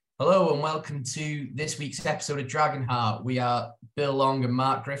Hello and welcome to this week's episode of Dragonheart. We are Bill Long and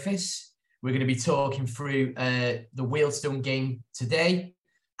Mark Griffiths. We're going to be talking through the Wealdstone game today,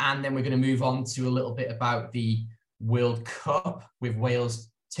 and then we're going to move on to a little bit about the World Cup, with Wales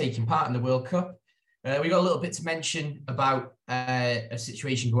taking part in the World Cup. We got a little bit to mention about a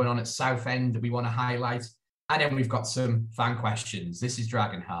situation going on at Southend that we want to highlight, and then we've got some fan questions. This is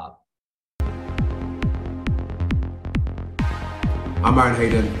Dragonheart. I'm Aaron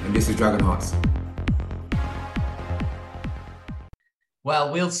Hayden, and this is Dragonhearts.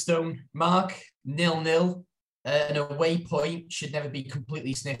 Well, Wealdstone, Mark, 0-0. An away point should never be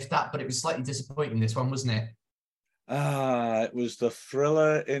completely sniffed at, but it was slightly disappointing, this one, wasn't it? It was the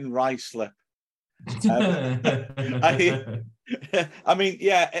thriller in Ruislip. I mean,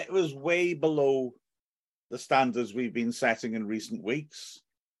 yeah, it was way below the standards we've been setting in recent weeks.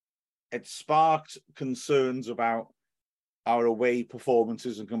 It sparked concerns about our away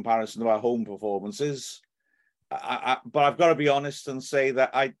performances in comparison to our home performances. But I've got to be honest and say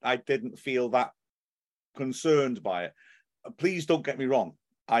that I didn't feel that concerned by it. Please don't get me wrong.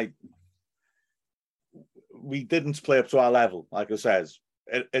 We didn't play up to our level, like I said.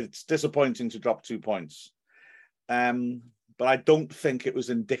 It's disappointing to drop 2 points. But I don't think it was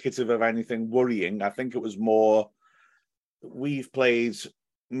indicative of anything worrying. I think it was more, we've played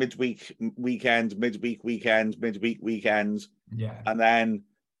midweek, weekend, midweek, weekend, midweek, weekend. Yeah. And then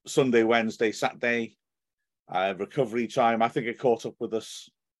Sunday, Wednesday, Saturday, recovery time. I think it caught up with us.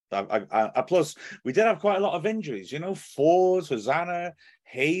 Plus, we did have quite a lot of injuries, Ford, Hosanna,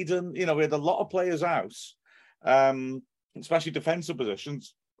 Hayden, we had a lot of players out, especially defensive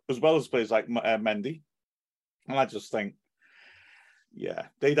positions, as well as players like Mendy. And I just think, yeah,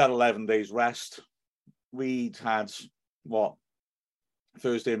 they'd had 11 days rest. We'd had,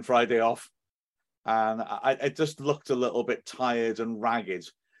 Thursday and Friday off, and it just looked a little bit tired and ragged.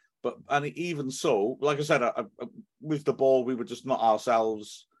 And even so, like I said, with the ball, we were just not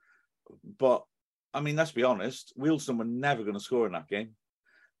ourselves. But I mean, let's be honest, Wealdstone were never going to score in that game.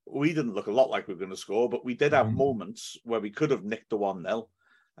 We didn't look a lot like we were going to score, but we did have moments where we could have nicked the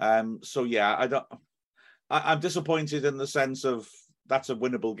 1-0. So yeah, I'm disappointed in the sense of that's a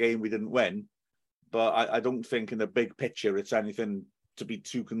winnable game we didn't win, but I don't think in the big picture it's anything to be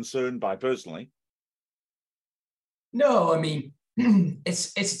too concerned by personally. No, I mean,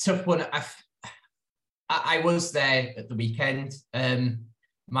 it's a tough one. I was there at the weekend.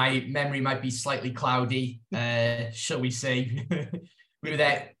 My memory might be slightly cloudy, shall we say? We were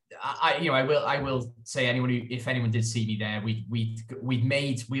there. I will say if anyone did see me there, we'd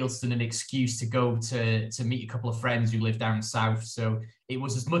made Wealdstone an excuse to go to meet a couple of friends who live down south. So it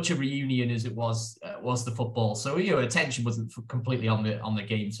was as much a reunion as it was the football. So attention wasn't completely on the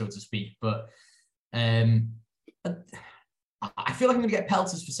game, so to speak. But I feel like I'm going to get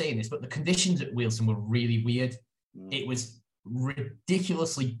pelters for saying this, but the conditions at Wealdstone were really weird. It was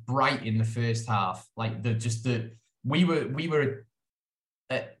ridiculously bright in the first half. Like we were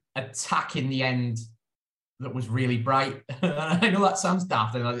attacking the end that was really bright. I know that sounds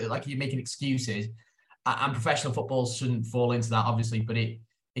daft, like you're making excuses, and professional football shouldn't fall into that, obviously, but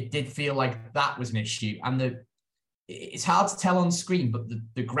it did feel like that was an issue. And it's hard to tell on screen, but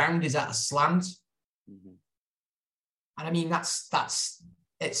the ground is at a slant. Mm-hmm. And I mean,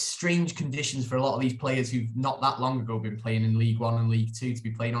 it's strange conditions for a lot of these players who've not that long ago been playing in League One and League Two to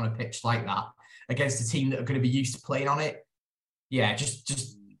be playing on a pitch like that against a team that are going to be used to playing on it. Yeah,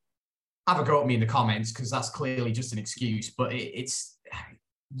 just have a go at me in the comments, because that's clearly just an excuse. But it's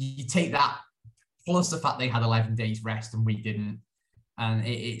you take that plus the fact they had 11 days rest and we didn't, and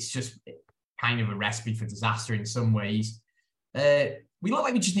it's just kind of a recipe for disaster in some ways. We looked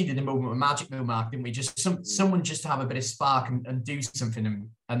like we just needed a moment of magic, though, Mark, didn't we? Just someone just to have a bit of spark and do something,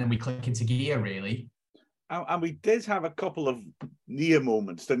 and then we click into gear, really. And we did have a couple of near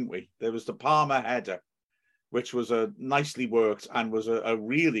moments, didn't we? There was the Palmer header, which was a nicely worked and was a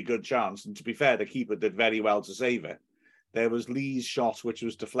really good chance. And to be fair, the keeper did very well to save it. There was Lee's shot, which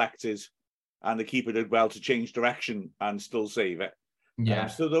was deflected, and the keeper did well to change direction and still save it. Yeah.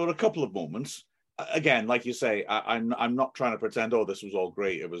 So there were a couple of moments. Again, like you say, I'm not trying to pretend, this was all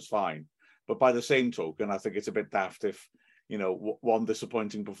great, it was fine. But by the same token, I think it's a bit daft if, one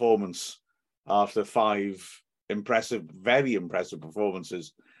disappointing performance after 5 very impressive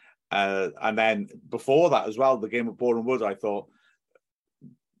performances. And then before that as well, the game at Boreham Wood, I thought,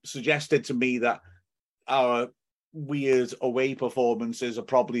 suggested to me that our weird away performances are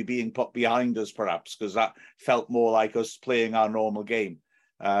probably being put behind us, perhaps, because that felt more like us playing our normal game.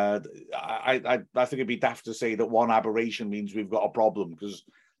 I think it'd be daft to say that one aberration means we've got a problem, because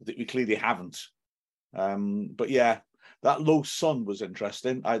we clearly haven't. But yeah, that low sun was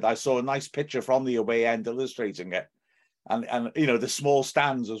interesting. I saw a nice picture from the away end illustrating it. And you know, the small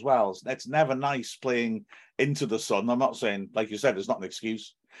stands as well. It's never nice playing into the sun. I'm not saying, like you said, it's not an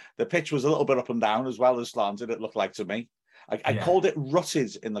excuse. The pitch was a little bit up and down as well as slanted, it looked like to me. I called it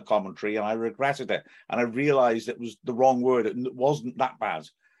rutted in the commentary and I regretted it. And I realized it was the wrong word. It wasn't that bad,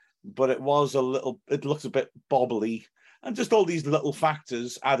 but it was it looked a bit bobbly. And just all these little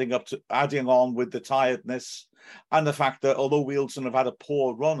factors adding on with the tiredness and the fact that although Wealdstone have had a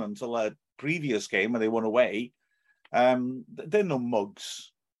poor run until a previous game when they won away, they're no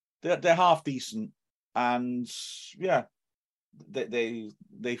mugs. They're half decent, and yeah,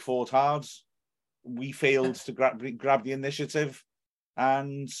 they fought hard. We failed to grab the initiative,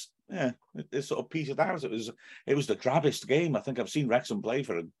 and yeah, it sort of petered out. It was the drabbest game I think I've seen Wrexham play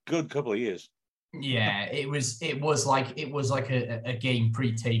for a good couple of years. Yeah, it was like a game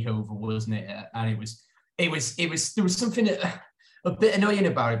pre-takeover, wasn't it? And it was there was something a bit annoying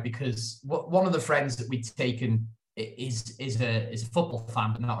about it, because one of the friends that we'd taken is a football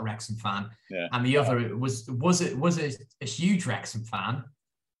fan, but not a Wrexham fan. Yeah. And the other was a huge Wrexham fan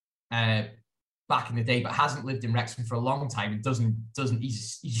back in the day, but hasn't lived in Wrexham for a long time and doesn't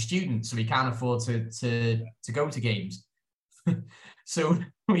he's a student, so he can't afford to go to games. So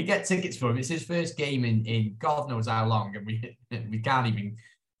we get tickets for him. It's his first game in God knows how long, and we can't even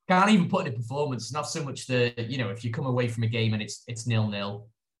put in a performance. It's not so much if you come away from a game and it's 0-0,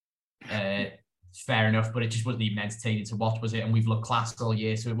 fair enough, but it just wasn't even entertaining to watch, was it? And we've looked class all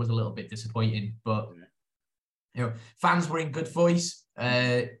year, so it was a little bit disappointing. But fans were in good voice.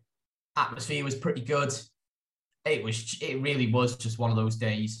 Atmosphere was pretty good. It really was just one of those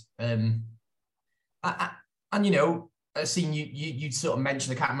days. I've seen you sort of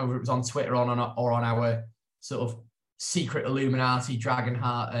mentioned, I can't remember if it was on Twitter or on our sort of secret Illuminati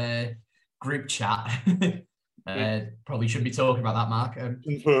Dragonheart group chat. Probably shouldn't be talking about that, Mark.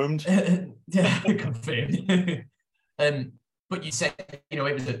 Confirmed. Yeah, confirmed. But you said,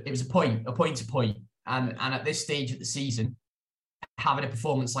 it was a point to point. And at this stage of the season, having a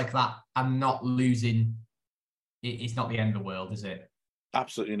performance like that and not losing, it's not the end of the world, is it?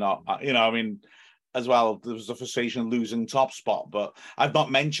 Absolutely not. As well, there was a frustration losing top spot, but I've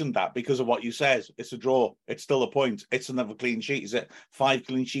not mentioned that because of what you said. It's a draw. It's still a point. It's another clean sheet. Is it 5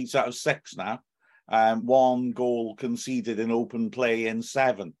 clean sheets out of 6 now? 1 goal conceded in open play in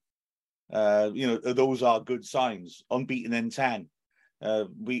 7. Those are good signs. Unbeaten in 10.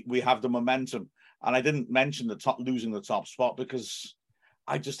 We have the momentum. And I didn't mention losing the top spot because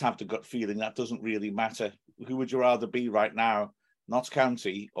I just have the gut feeling that doesn't really matter. Who would you rather be right now? Notts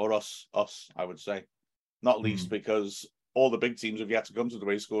County or us, I would say. Not least because all the big teams have yet to come to the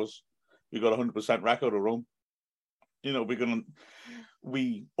racecourse. We've got a 100% record of Rome.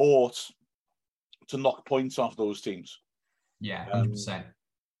 We ought to knock points off those teams. Yeah, 100%.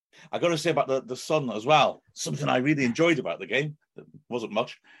 I got to say about the sun as well. Something I really enjoyed about the game. It wasn't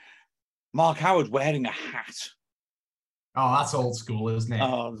much. Mark Howard wearing a hat. Oh, that's old school, isn't it?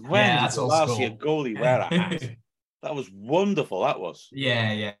 Oh, that's old school. Last year goalie wear a hat. That was wonderful. That was.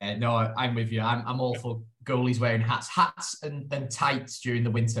 Yeah. No, I'm with you. I'm all for goalies wearing hats and tights during the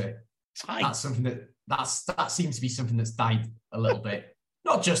winter. Tights. That's something that seems to be something that's died a little bit.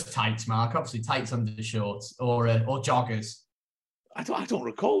 Not just tights, Mark. Obviously, tights under the shorts or joggers. I don't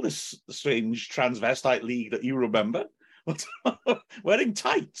recall this strange transvestite league that you remember. Wearing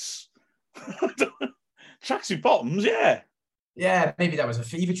tights, tracksuit bottoms. Yeah, maybe that was a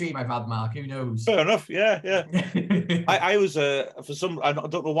fever dream I've had, Mark. Who knows? Fair enough. Yeah. I was I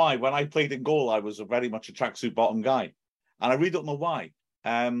don't know why. When I played in goal, I was very much a tracksuit bottom guy, and I really don't know why.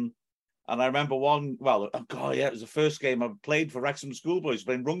 And I remember it was the first game I played for Wrexham Schoolboys,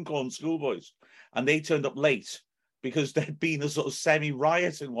 playing Runcorn Schoolboys, and they turned up late because there'd been a sort of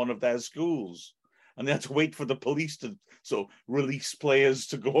semi-riot in one of their schools. And they had to wait for the police to sort of release players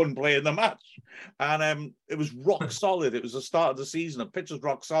to go and play in the match. And it was rock solid. It was the start of the season. The pitch was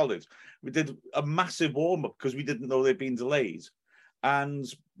rock solid. We did a massive warm-up because we didn't know they'd been delayed. And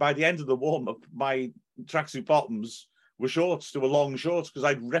by the end of the warm-up, my tracksuit bottoms were shorts. They were long shorts because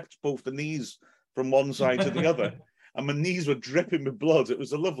I'd ripped both the knees from one side to the other. And my knees were dripping with blood. It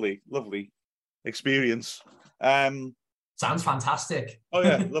was a lovely, lovely experience. Sounds fantastic. Oh,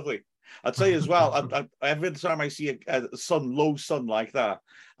 yeah, lovely. I'd say as well, every time I see a low sun like that,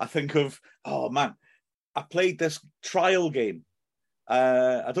 I think of, oh man, I played this trial game.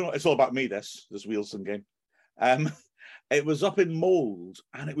 I don't know, it's all about me, this Wealdstone game. It was up in Mold,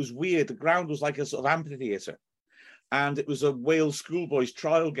 and it was weird. The ground was like a sort of amphitheatre. And it was a Wales Schoolboys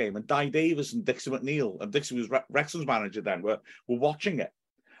trial game, and Di Davis and Dixie McNeil, and Dixie was Wrexham's manager then, were watching it.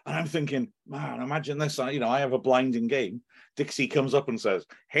 And I'm thinking, man, imagine this. I have a blinding game. Dixie comes up and says,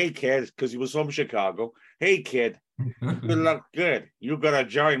 "Hey, kid," because he was from Chicago. "Hey, kid, you look good. You got to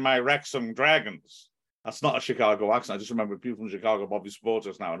join my Wrexham Dragons." That's not a Chicago accent. I just remember people from Chicago probably support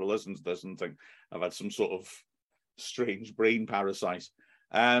us now and listen to this and think I've had some sort of strange brain parasite.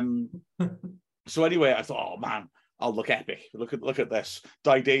 So anyway, I thought, oh man, I'll look epic. Look at this.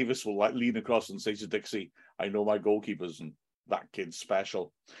 Di Davis will like lean across and say to Dixie, "I know my goalkeepers and that kid's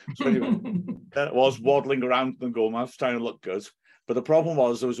special." So anyway, then it was waddling around the goal mouth trying to look good. But the problem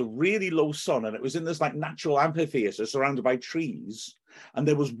was there was a really low sun and it was in this like natural amphitheatre surrounded by trees. And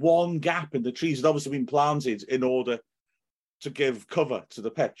there was one gap in the trees that obviously been planted in order to give cover to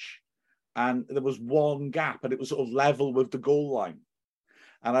the pitch. And there was one gap and it was sort of level with the goal line.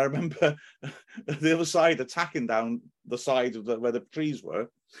 And I remember the other side attacking down the side of where the trees were.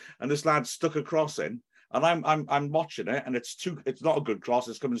 And this lad stuck a cross in. And I'm watching it, and it's not a good cross.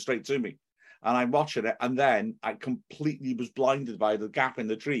 It's coming straight to me, and I'm watching it, and then I completely was blinded by the gap in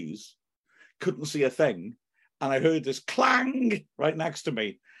the trees, couldn't see a thing, and I heard this clang right next to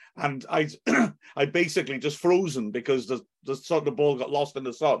me, and I basically just frozen because the ball got lost in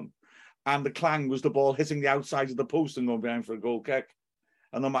the sun, and the clang was the ball hitting the outside of the post and going behind for a goal kick,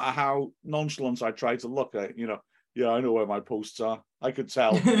 and no matter how nonchalant I tried to look at, yeah, I know where my posts are. I could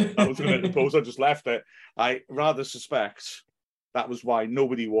tell I was going to hit the post. I just left it. I rather suspect that was why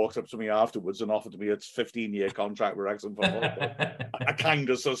nobody walked up to me afterwards and offered me a 15-year contract with Wrexham Football. I kind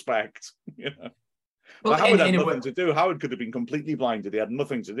of suspect, Well, but Howard had nothing to do. Howard could have been completely blinded. He had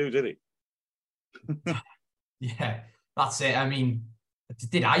nothing to do, did he? Yeah, that's it. I mean,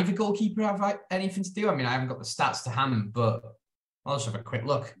 did either goalkeeper have anything to do? I mean, I haven't got the stats to hand, but I'll just have a quick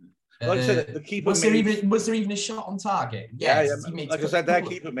look. Like I said, the keeper was there even a shot on target? Yeah. Like I said, their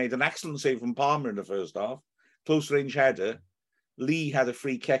keeper made an excellent save from Palmer in the first half. Close range header. Lee had a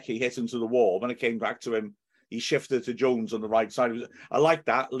free kick. He hit into the wall. When it came back to him, he shifted to Jones on the right side. I like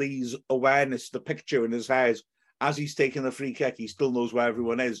that. Lee's awareness, the picture in his head. As he's taking the free kick, he still knows where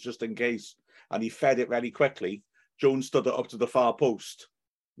everyone is, just in case. And he fed it very quickly. Jones stood it up to the far post.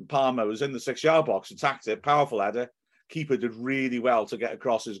 Palmer was in the 6-yard box, attacked it, powerful header. Keeper did really well to get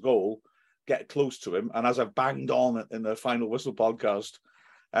across his goal, get close to him. And as I've banged on in the Final Whistle podcast,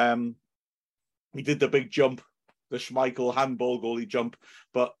 he did the big jump, the Schmeichel handball goalie jump.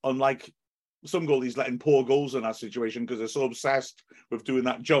 But unlike some goalies letting poor goals in that situation because they're so obsessed with doing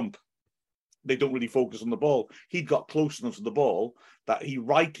that jump, they don't really focus on the ball. He'd got close enough to the ball that he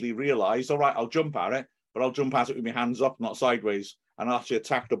rightly realised, all right, I'll jump at it, but I'll jump at it with my hands up, not sideways, and I'll actually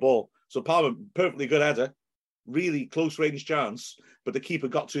attack the ball. So Palmer, perfectly good header, really close range chance, but the keeper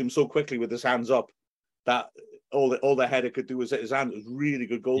got to him so quickly with his hands up that all the header could do was hit his hand. It was really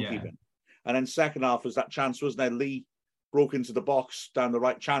good goalkeeping. Yeah. And then second half was that chance, wasn't there? Lee broke into the box down the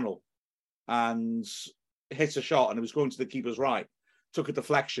right channel and hit a shot, and it was going to the keeper's right, took a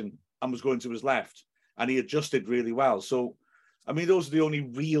deflection and was going to his left, and he adjusted really well. So, I mean, those are the only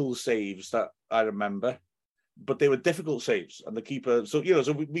real saves that I remember, but they were difficult saves, and the keeper, so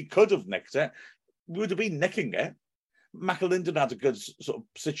we could have nicked it. We would have been nicking it. McAlinden had a good sort of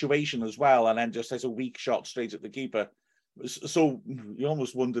situation as well, and then just has a weak shot straight at the keeper. So you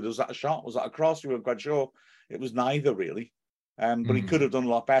almost wondered, was that a shot? Was that a cross? You weren't quite sure. It was neither, really. But he could have done a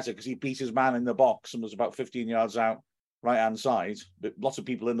lot better because he beat his man in the box and was about 15 yards out, right-hand side. But lots of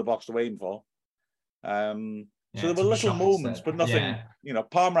people in the box to aim for. So there were little moments, but nothing. Yeah.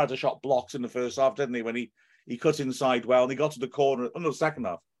 Palmer had a shot blocked in the first half, didn't he? When he cut inside well, and he got to the corner. Oh, no, the second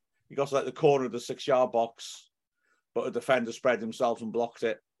half. He got to like the corner of the 6-yard box, but a defender spread himself and blocked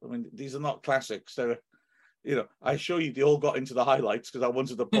it. I mean, these are not classics. They're, I show you they all got into the highlights because I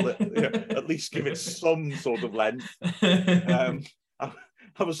wanted to pull it, at least give it some sort of length. I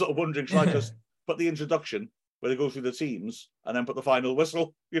was sort of wondering, should I just put the introduction where they go through the teams and then put the final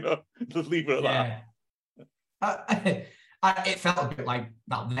whistle? Just leave it at that. It felt a bit like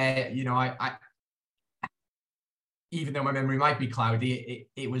that there. I even though my memory might be cloudy,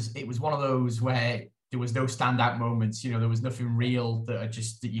 it was one of those where there was no standout moments. There was nothing real that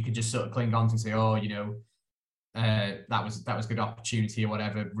you could just sort of cling on to and say, oh, that was a good opportunity or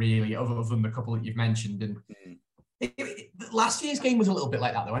whatever. Really, other than the couple that you've mentioned. And last year's game was a little bit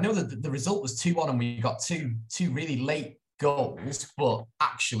like that, though. I know that the result was 2-1, and we got two really late goals, but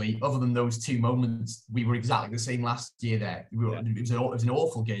actually, other than those two moments, we were exactly the same last year. There, it was an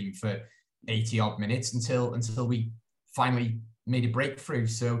awful game for 80 odd minutes until we finally made a breakthrough.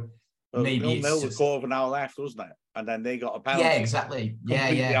 So maybe it's just... a quarter of an hour left, wasn't it? And then they got a penalty. Yeah, exactly.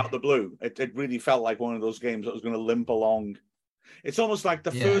 Completely out of the blue. It really felt like one of those games that was going to limp along. It's almost like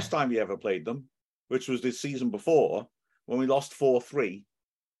the first time you ever played them, which was the season before when we lost 4-3,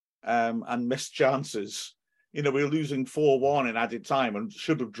 and missed chances. We were losing 4-1 in added time and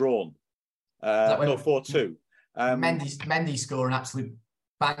should have drawn. No, 4-2. Mendy scored an absolute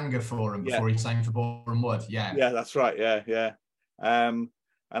banger for him before he signed for Boreham Wood. Yeah, that's right. Yeah. And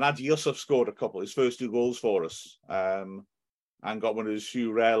Adi Yusuf scored a couple, his first 2 goals for us, and got one of his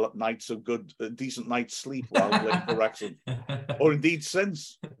few rare nights of decent night's sleep while playing for Wrexham, or indeed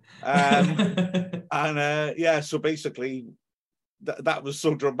since. So basically, that was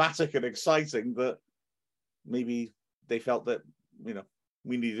so dramatic and exciting that maybe they felt that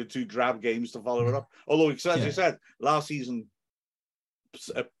we needed 2 drab games to follow it up. Although, as you said, last season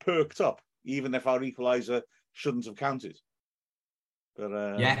perked up, even if our equaliser shouldn't have counted. But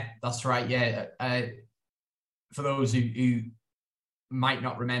that's right. For those who might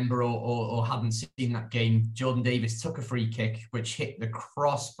not remember or hadn't seen that game, Jordan Davis took a free kick which hit the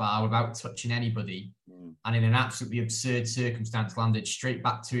crossbar without touching anybody, and in an absolutely absurd circumstance landed straight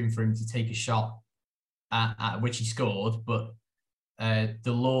back to him for him to take a shot, at which he scored. But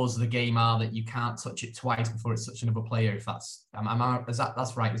the laws of the game are that you can't touch it twice before it's touched another player. If that's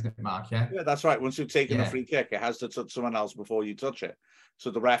that's right, isn't it, Mark? Yeah, that's right. Once you've taken a free kick, it has to touch someone else before you touch it. So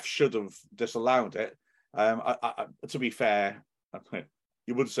the ref should have disallowed it. To be fair,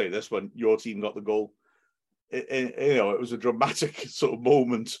 you would say this when your team got the goal. It was a dramatic sort of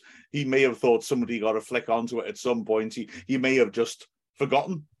moment. He may have thought somebody got a flick onto it at some point. He may have just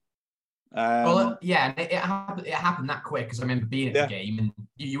forgotten. It happened that quick, because I remember being at the game, and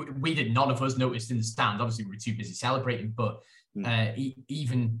none of us noticed in the stand. Obviously, we were too busy celebrating, but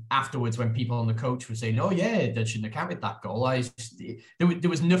even afterwards, when people on the coach were saying, "Oh yeah, they shouldn't have counted that goal," there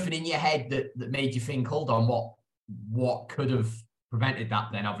was nothing in your head that made you think, "Hold on, what could have prevented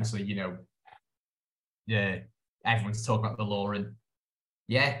that?" Then obviously, everyone's talking about the law, and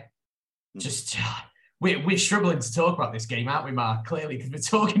just. We're struggling to talk about this game, aren't we, Mark? Clearly, because we're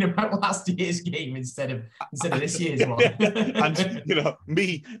talking about last year's game instead of this year's one. And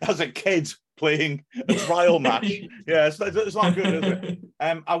me as a kid playing a trial match. It's not good, is it?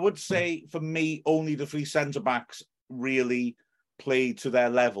 I would say for me, only the 3 centre backs really played to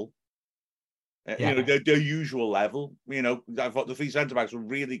their level. Their usual level. I thought the 3 centre backs were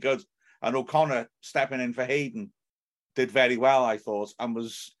really good, and O'Connor stepping in for Hayden did very well, I thought, and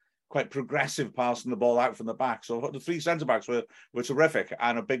was quite progressive passing the ball out from the back. So the 3 centre-backs were terrific,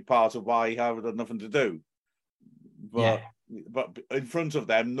 and a big part of why Harvard had nothing to do. But in front of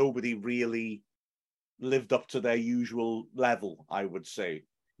them, nobody really lived up to their usual level, I would say.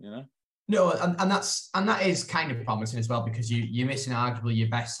 No, and that is kind of promising as well, because you're missing arguably your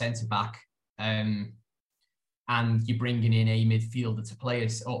best centre-back, and you're bringing in a midfielder to play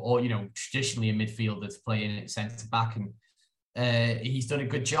us, or traditionally a midfielder to play in at centre-back, and he's done a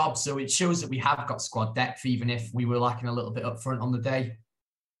good job. So it shows that we have got squad depth, even if we were lacking a little bit up front on the day.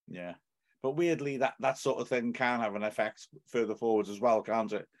 Yeah, but weirdly, that sort of thing can have an effect further forwards as well,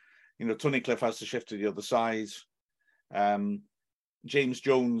 can't it? Tunnicliffe has to shift to the other side. James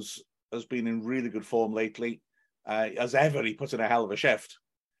Jones has been in really good form lately. As ever, he put in a hell of a shift,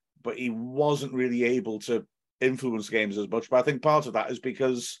 but he wasn't really able to influence games as much. But I think part of that is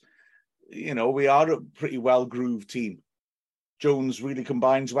because, we are a pretty well-grooved team. Jones really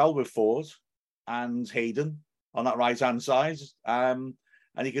combines well with Ford and Hayden on that right-hand side. And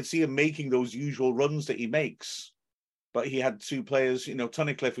you can see him making those usual runs that he makes. But he had 2 players,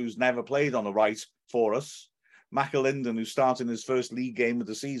 Tunnicliffe, who's never played on the right for us, McAlinden, who's starting his first league game of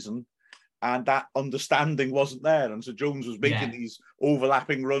the season, and that understanding wasn't there. And so Jones was making these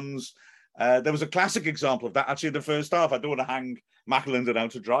overlapping runs. There was a classic example of that, actually, in the first half. I don't want to hang McAlinden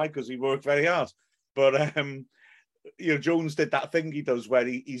out to dry because he worked very hard. But... Jones did that thing he does where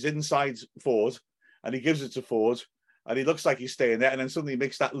he's inside Ford and he gives it to Ford and he looks like he's staying there, and then suddenly he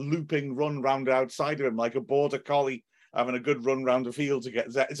makes that looping run round outside of him like a border collie having a good run round the field to get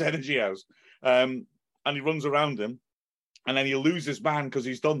his energy out. And he runs around him, and then he'll lose his man because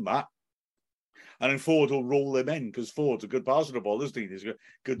he's done that. And then Ford will roll him in because Ford's a good passer of the ball, isn't he? He's a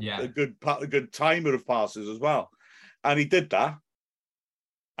good timer of passes as well. And he did that,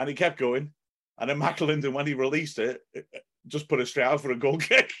 and he kept going. And then McAlinden, when he released it, just put it straight out for a goal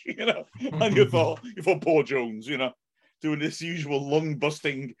kick, And you thought poor Jones, doing this usual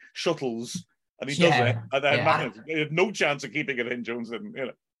lung-busting shuttles, and he does it. And then McAlinden, he had no chance of keeping it in, Jones didn't,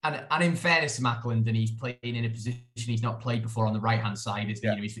 And in fairness to McAlinden, he's playing in a position he's not played before on the right-hand side.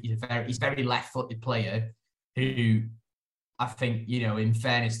 Isn't he? He's a very left-footed player who, I think, in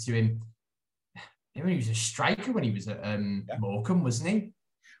fairness to him, he was a striker when he was at Morecambe, wasn't he?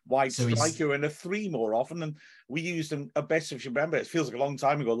 Wide striker and a 3 more often, and we used him a bit. If you remember, it feels like a long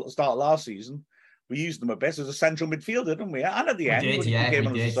time ago. At the start of last season, we used him a bit as a central midfielder, didn't we? And at the end, when he came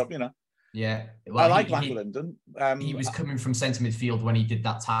on as a sub, Yeah, well, I like McAlinden. He was coming from centre midfield when he did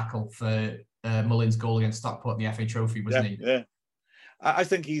that tackle for Mullins' goal against Stockport in the FA Trophy, wasn't he? Yeah. I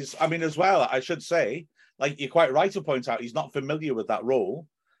think he's, as well, I should say, like you're quite right to point out, he's not familiar with that role.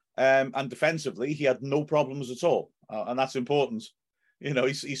 And defensively, he had no problems at all. And that's important.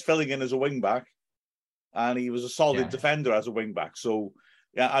 He's filling in as a wing back, and he was a solid defender as a wing back. So,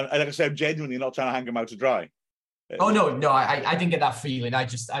 yeah, and like I said, I'm genuinely not trying to hang him out to dry. Oh no, I didn't get that feeling. I've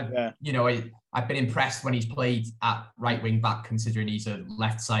been impressed when he's played at right wing back, considering he's a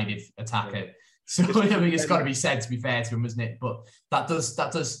left-sided attacker. Yeah. So it's got to be said, to be fair to him, isn't it? But that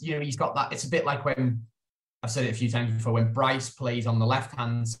does, he's got that. It's a bit like when I've said it a few times before, when Bryce plays on the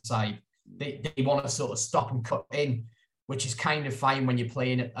left-hand side, they want to sort of stop and cut in, which is kind of fine when you're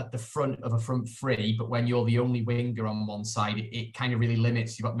playing at the front of a front three, but when you're the only winger on one side, it kind of really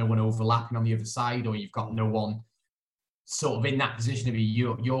limits. You've got no one overlapping on the other side, or you've got no one sort of in that position to be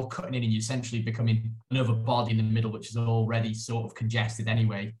you're cutting in and you're essentially becoming another body in the middle, which is already sort of congested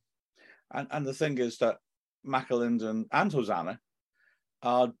anyway. And the thing is that McAlinden and Hosanna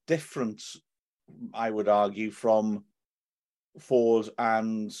are different, I would argue, from Ford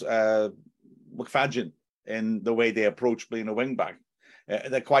and McFadden in the way they approach playing a wing back.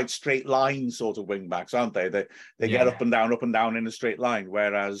 They're quite straight line sort of wing backs, aren't they? They get up and down in a straight line,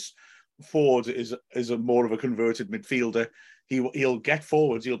 whereas Ford is a more of a converted midfielder. He'll get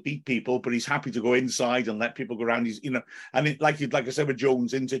forwards, he'll beat people, but he's happy to go inside and let people go around. He's, and like I said with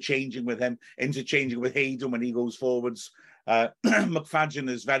Jones, interchanging with Hayden when he goes forwards. McFadden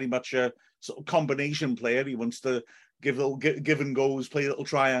is very much a sort of combination player. He wants to give and goes, play little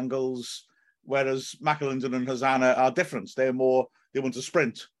triangles, whereas McAlinden and Hosanna are different. They want to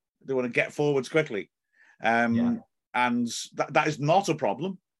sprint. They want to get forwards quickly. And that is not a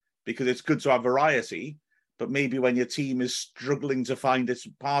problem, because it's good to have variety. But maybe when your team is struggling to find its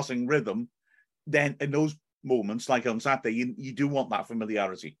passing rhythm, then in those moments, like on Saturday, you do want that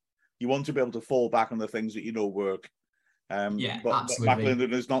familiarity. You want to be able to fall back on the things that work. But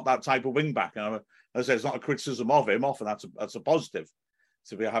McAlinden is not that type of wing back. And as I said, it's not a criticism of him. Often that's a positive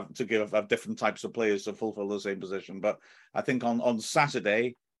to have different types of players to fulfill the same position. But I think on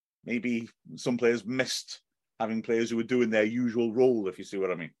Saturday, maybe some players missed having players who were doing their usual role, if you see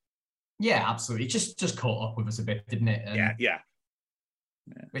what I mean. Yeah, absolutely. It just caught up with us a bit, didn't it? Yeah.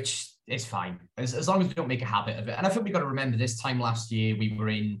 Which is fine, as long as we don't make a habit of it. And I think we've got to remember this time last year, we were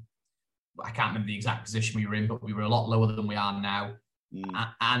in, I can't remember the exact position we were in, but we were a lot lower than we are now.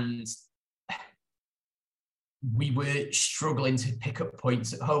 And we were struggling to pick up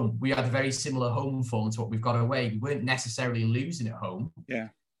points at home. We had a very similar home form to what we've got away. We weren't necessarily losing at home. Yeah.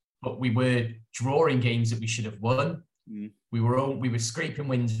 But we were drawing games that we should have won. We were scraping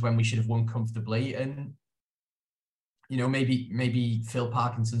wins when we should have won comfortably, and maybe Phil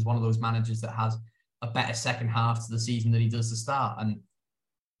Parkinson's one of those managers that has a better second half to the season than he does the start. And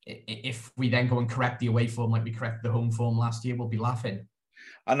if we then go and correct the away form like we corrected the home form last year, we'll be laughing.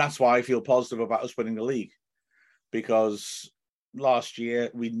 And that's why I feel positive about us winning the league, because last year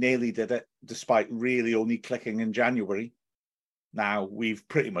we nearly did it, despite really only clicking in January. Now we've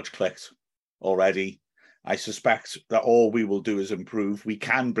pretty much clicked already. I suspect that all we will do is improve. We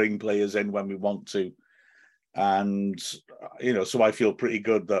can bring players in when we want to. And, so I feel pretty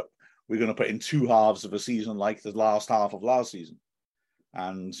good that we're going to put in two halves of a season like the last half of last season.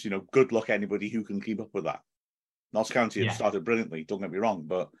 And, good luck anybody who can keep up with that. Notts County have started brilliantly, don't get me wrong,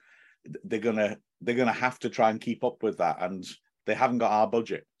 but they're gonna have to try and keep up with that. And they haven't got our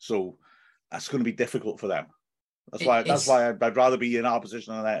budget. So that's going to be difficult for them. That's why I'd rather be in our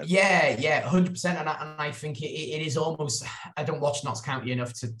position than theirs. Yeah, 100%. And I think it is almost, I don't watch Notts County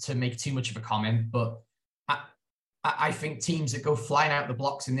enough to make too much of a comment, but I think teams that go flying out the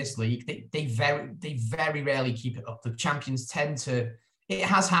blocks in this league, they very rarely keep it up. The champions tend to, it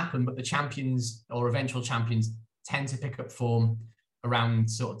has happened, but the champions or eventual champions tend to pick up form around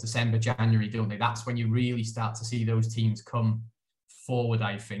sort of December, January, don't they? That's when you really start to see those teams come forward,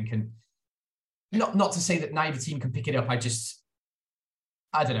 I think. And not to say that neither team can pick it up. I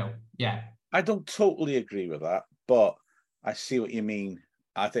don't know. Yeah. I don't totally agree with that, but I see what you mean.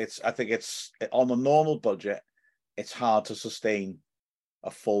 I think it's on a normal budget, it's hard to sustain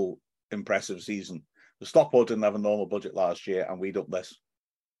a full impressive season. The Stockport didn't have a normal budget last year, and we don't this.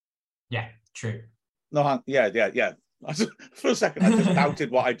 Yeah, true. No, yeah. For a second, I just doubted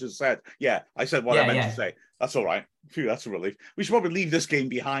what I just said. Yeah, I said what I meant to say. That's all right. Phew, that's a relief. We should probably leave this game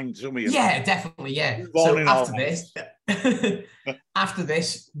behind, shouldn't we? Yeah, definitely, yeah. So after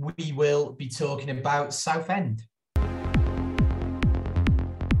this, we will be talking about Southend.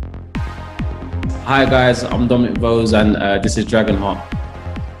 Hi guys, I'm Dominic Vose and this is Dragonheart.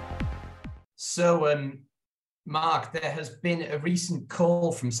 So, Mark, there has been a recent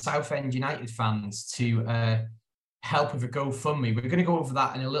call from Southend United fans to help with a GoFundMe. We're going to go over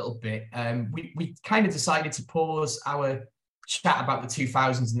that in a little bit. We kind of decided to pause our chat about the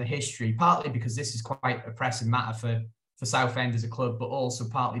 2000s and the history, partly because this is quite a pressing matter for Southend as a club, but also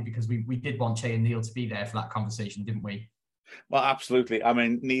partly because we did want Che and Neil to be there for that conversation, didn't we? Well, absolutely. I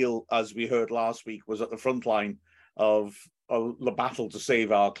mean, Neil, as we heard last week, was at the front line of the battle to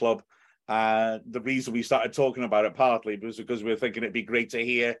save our club. The reason we started talking about it partly was because we were thinking it'd be great to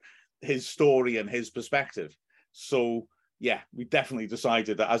hear his story and his perspective. So, yeah, we definitely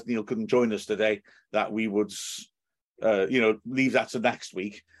decided that as Neil couldn't join us today, that we would, leave that to next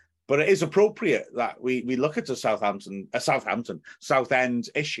week. But it is appropriate that we look at the Southend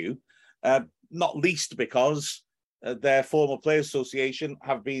issue, not least because their former players association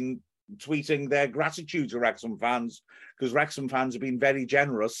have been tweeting their gratitude to Wrexham fans, because Wrexham fans have been very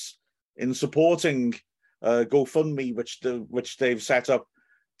generous in supporting GoFundMe, which they've set up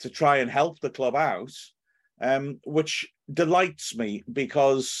to try and help the club out, which delights me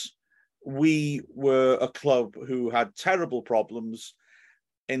because we were a club who had terrible problems.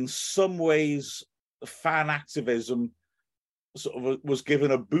 In some ways, fan activism sort of was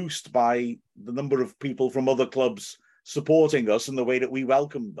given a boost by the number of people from other clubs supporting us and the way that we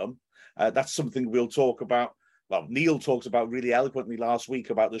welcomed them. That's something we'll talk about. Well, Neil talked about really eloquently last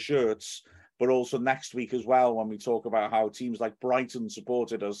week about the shirts, but also next week as well, when we talk about how teams like Brighton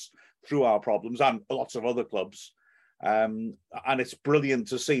supported us through our problems and lots of other clubs. And it's brilliant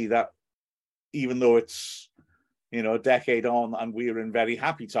to see that even though it's, a decade on and we're in very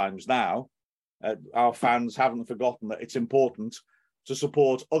happy times now, our fans haven't forgotten that it's important to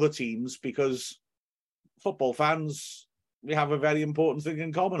support other teams, because football fans, we have a very important thing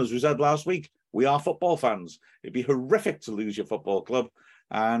in common. As we said last week, we are football fans. It'd be horrific to lose your football club,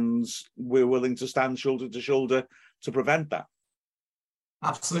 and we're willing to stand shoulder to shoulder to prevent that.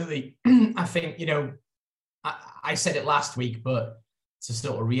 Absolutely. I think, I said it last week, but to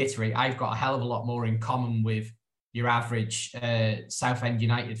sort of reiterate, I've got a hell of a lot more in common with your average Southend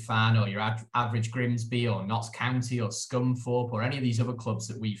United fan, or your average Grimsby or Notts County or Scunthorpe or any of these other clubs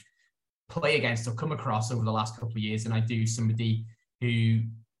that we've play against or come across over the last couple of years than I do somebody who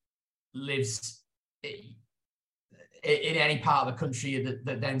lives in any part of the country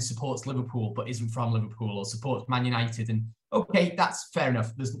that then supports Liverpool but isn't from Liverpool, or supports Man United. And okay, that's fair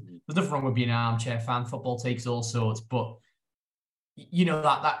enough. There's nothing wrong with being an armchair fan. Football takes all sorts, but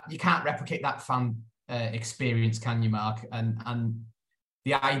that you can't replicate that fan experience, can you, Mark? And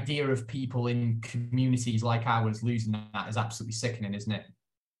the idea of people in communities like ours losing that is absolutely sickening, isn't it?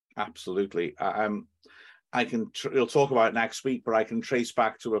 Absolutely. You'll talk about it next week, but I can trace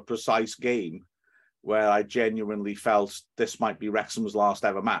back to a precise game where I genuinely felt this might be Wrexham's last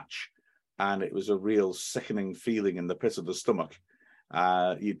ever match. And it was a real sickening feeling in the pit of the stomach.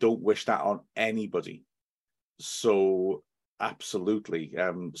 You don't wish that on anybody. So absolutely,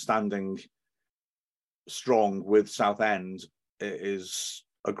 standing strong with Southend is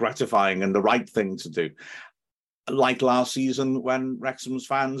a gratifying and the right thing to do. Like last season, when Wrexham's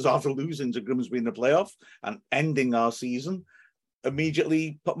fans, after losing to Grimsby in the playoff and ending our season,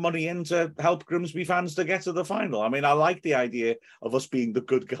 immediately put money in to help Grimsby fans to get to the final. I mean, I like the idea of us being the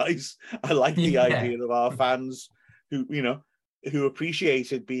good guys. I like the idea of our fans who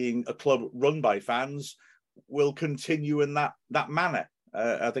appreciated being a club run by fans will continue in that manner.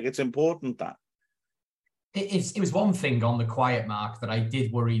 I think it's important that. It was one thing on the quiet, Mark, that I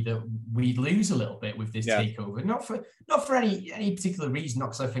did worry that we'd lose a little bit with this takeover. Not for any particular reason, not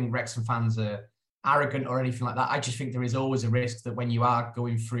because I think Wrexham fans are arrogant or anything like that. I just think there is always a risk that when you are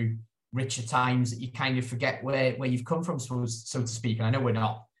going through richer times, that you kind of forget where you've come from, so to speak. And I know we're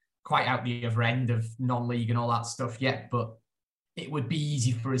not quite out the other end of non-league and all that stuff yet, but it would be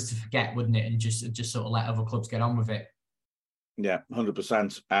easy for us to forget, wouldn't it? And just sort of let other clubs get on with it. Yeah,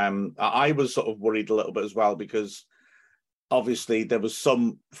 100%. I was sort of worried a little bit as well, because obviously there was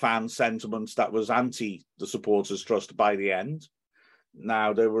some fan sentiments that was anti the Supporters Trust by the end.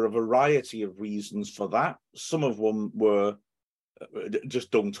 Now, there were a variety of reasons for that. Some of them were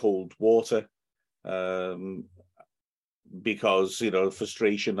just don't hold water, because,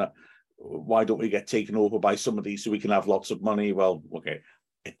 frustration that why don't we get taken over by somebody so we can have lots of money? Well, okay,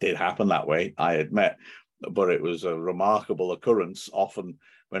 it did happen that way, I admit. But it was a remarkable occurrence. Often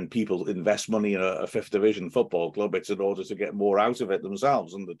when people invest money in a fifth division football club, it's in order to get more out of it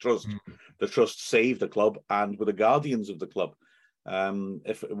themselves. And the trust saved the club and were the guardians of the club.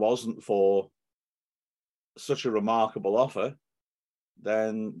 If it wasn't for such a remarkable offer,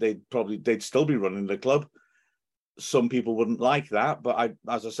 then they'd still be running the club. Some people wouldn't like that, but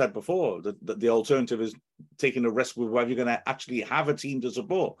as I said before, the alternative is taking a risk with whether you're going to actually have a team to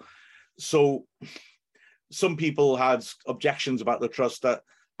support. So some people had objections about the trust that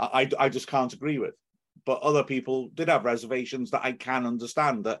I just can't agree with. But other people did have reservations that I can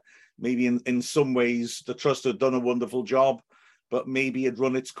understand, that maybe in some ways the trust had done a wonderful job, but maybe it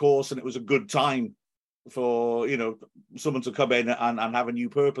run its course and it was a good time for, you know, someone to come in and have a new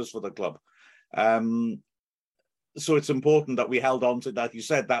purpose for the club. So it's important that we held on to that. You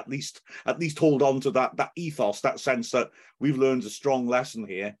said that at least hold on to that ethos, that sense that we've learned a strong lesson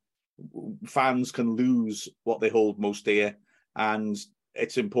here. Fans can lose what they hold most dear, and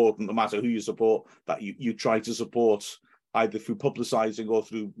it's important, no matter who you support, that you try to support either through publicising or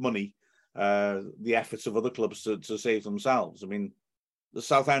through money the efforts of other clubs to save themselves. I mean, the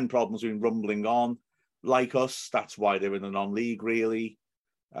Southend problem's been rumbling on. Like us, that's why they're in the non-league, really.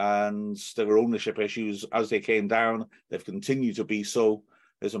 And there were ownership issues as they came down. They've continued to be so.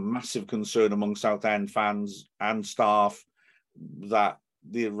 There's a massive concern among Southend fans and staff that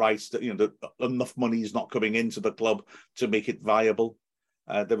the rights that, you know, that enough money is not coming into the club to make it viable.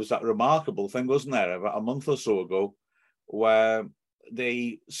 There was that remarkable thing, wasn't there, about a month or so ago, where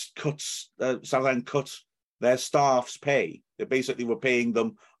they Southend cut their staff's pay. They basically were paying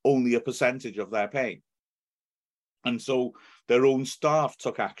them only a percentage of their pay. And so their own staff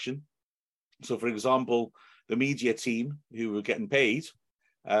took action. So, for example, the media team who were getting paid,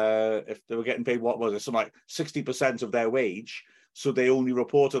 if they were getting paid, what was it, something like 60% of their wage, so they only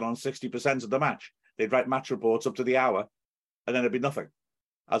reported on 60% of the match. They'd write match reports up to the hour, and then there'd be nothing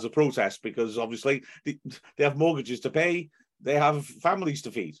as a protest, because obviously they have mortgages to pay, they have families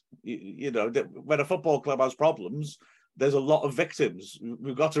to feed. You know, when a football club has problems, there's a lot of victims.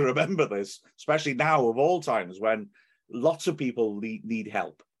 We've got to remember this, especially now of all times when lots of people need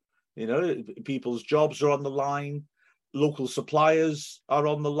help. You know, people's jobs are on the line, local suppliers are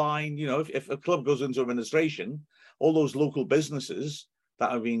on the line. You know, if a club goes into administration, all those local businesses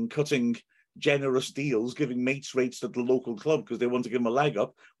that have been cutting generous deals, giving mates rates to the local club because they want to give them a leg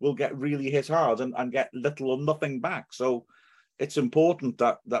up, will get really hit hard and get little or nothing back. So it's important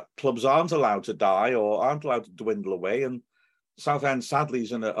that clubs aren't allowed to die or aren't allowed to dwindle away. And Southend, sadly,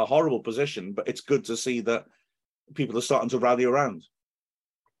 is in a horrible position, but it's good to see that people are starting to rally around.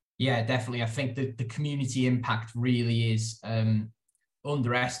 Yeah, definitely. I think that the community impact really is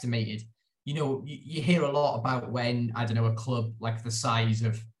underestimated. You know, you hear a lot about when, I don't know, a club like the size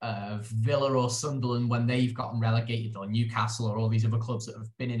of Villa or Sunderland, when they've gotten relegated, or Newcastle or all these other clubs that have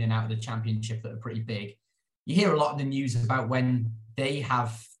been in and out of the Championship that are pretty big. You hear a lot in the news about when they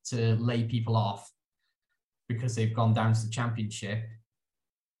have to lay people off because they've gone down to the Championship.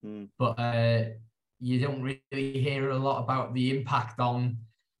 But you don't really hear a lot about the impact on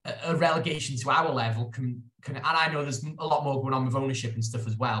a relegation to our level can, and I know there's a lot more going on with ownership and stuff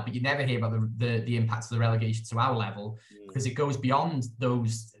as well, but you never hear about the impact of the relegation to our level, because it goes beyond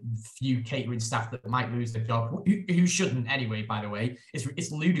those few catering staff that might lose their job, who shouldn't anyway, by the way.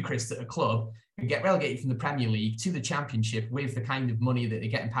 It's ludicrous that a club can get relegated from the Premier League to the Championship with the kind of money that they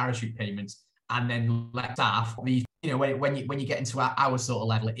get in parachute payments, and then let staff, these, you know, when you get into our sort of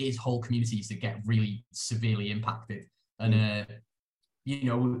level, it is whole communities that get really severely impacted. And you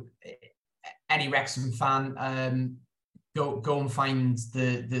know, any Wrexham fan, go and find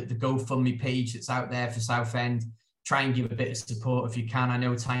the GoFundMe page that's out there for Southend. Try and give a bit of support if you can. I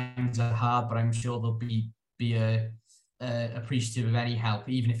know times are hard, but I'm sure they'll be appreciative of any help,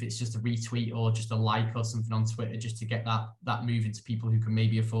 even if it's just a retweet or just a like or something on Twitter, just to get that moving to people who can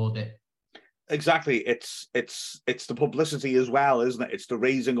maybe afford it. Exactly. It's the publicity as well, isn't it? It's the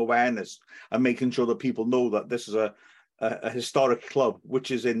raising awareness and making sure that people know that this is a historic club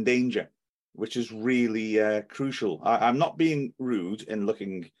which is in danger, which is really crucial. I'm not being rude in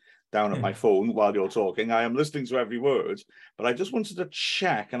looking down at my phone while you're talking. I am listening to every word, but I just wanted to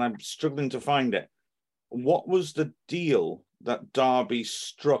check, and I'm struggling to find it. What was the deal that Derby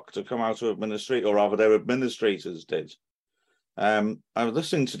struck to come out of administration, or rather their administrators did? I was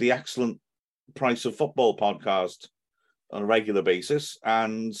listening to the excellent Price of Football podcast on a regular basis,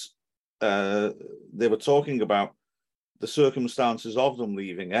 and they were talking about the circumstances of them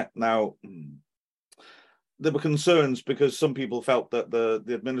leaving it. Now, there were concerns because some people felt that the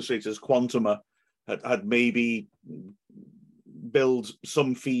administrators, Quantuma, had maybe billed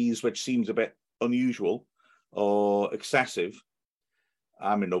some fees which seems a bit unusual or excessive.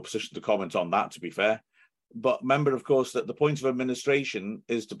 I'm in no position to comment on that, to be fair. But remember, of course, that the point of administration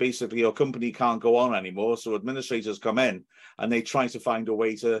is to basically your company can't go on anymore. So administrators come in and they try to find a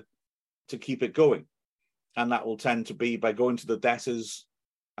way to keep it going. And that will tend to be by going to the debtors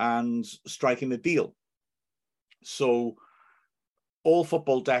and striking a deal. So all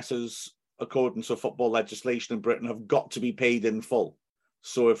football debtors, according to football legislation in Britain, have got to be paid in full.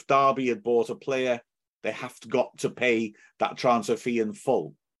 So if Derby had bought a player, they have got to pay that transfer fee in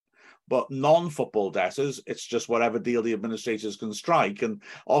full. But non-football debtors, it's just whatever deal the administrators can strike. And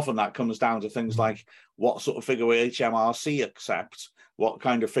often that comes down to things like what sort of figure will HMRC accept, what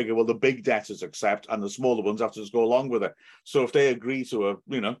kind of figure will the big debtors accept, and the smaller ones have to just go along with it. So if they agree to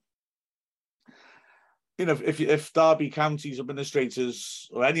if Derby County's administrators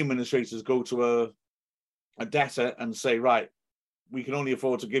or any administrators go to a debtor and say, right, we can only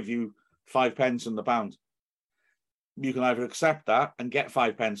afford to give you 5 pence in the pound, you can either accept that and get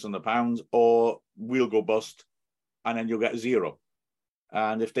 5 pence in the pound, or we'll go bust and then you'll get 0.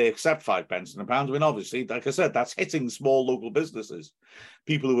 And if they accept 5 pence in the pound, I mean, obviously, like I said, that's hitting small local businesses,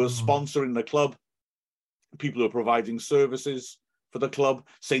 people who are sponsoring the club, people who are providing services for the club,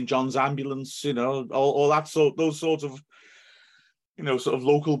 St. John's Ambulance, all that those sorts of, sort of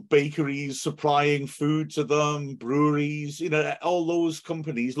local bakeries supplying food to them, breweries, all those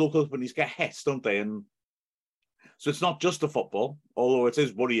companies, local companies get hit, don't they? And so it's not just the football, although it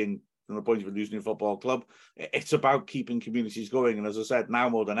is worrying from the point of losing a football club. It's about keeping communities going. And as I said, now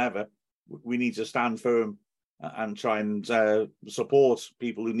more than ever, we need to stand firm and try and support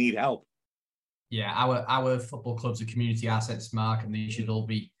people who need help. Yeah, our football clubs are community assets, Mark, and they should all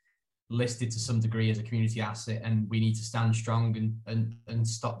be listed to some degree as a community asset. And we need to stand strong and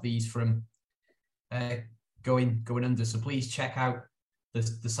stop these from going under. So please check out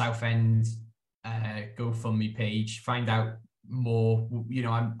the Southend GoFundMe page, find out more.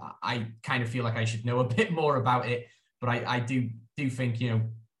 I kind of feel like I should know a bit more about it, but I do think,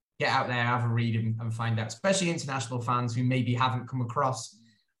 get out there, have a read and find out, especially international fans who maybe haven't come across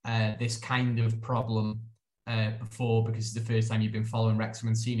this kind of problem before, because it's the first time you've been following Wrexham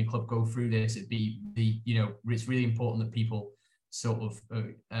and seen a club go through this. It's really important that people sort of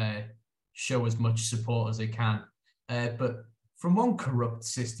show as much support as they can. But from one corrupt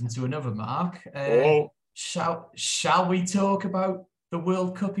system to another, Mark, shall we talk about the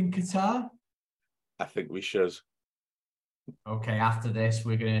World Cup in Qatar? I think we should. Okay, after this,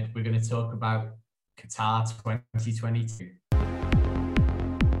 we're gonna talk about Qatar 2022.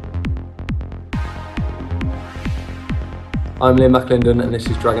 I'm Liam McLindon and this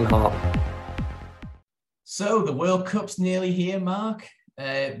is Dragonheart. So the World Cup's nearly here, Mark.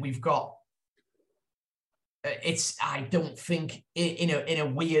 We've got. I don't think, in a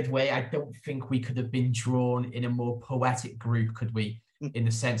weird way, I don't think we could have been drawn in a more poetic group, could we? In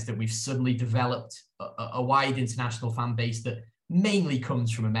the sense that we've suddenly developed a wide international fan base that mainly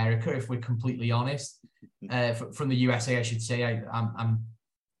comes from America, if we're completely honest. From the USA, I should say. I'm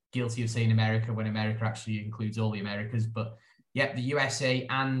guilty of saying America when America actually includes all the Americas, but yeah, the USA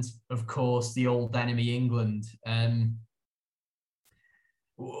and, of course, the old enemy England.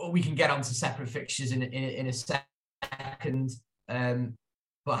 We can get onto separate fixtures in a second.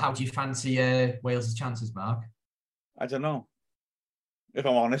 But how do you fancy Wales' chances, Mark? I don't know, if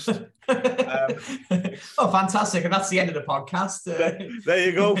I'm honest. Oh, fantastic. And that's the end of the podcast. There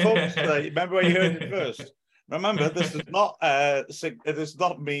you go, folks. Remember where you heard it first. Remember, this does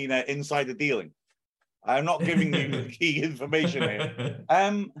not mean insider dealing. I'm not giving you key information here.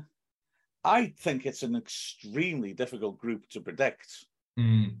 I think it's an extremely difficult group to predict.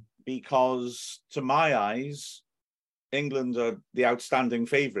 Because to my eyes, England are the outstanding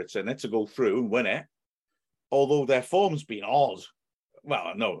favourites in it to go through and win it, although their form's been odd.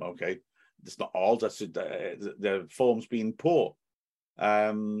 Well, no, okay, it's not odd. Their form's been poor.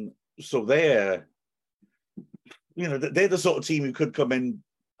 So they're the sort of team who could come in,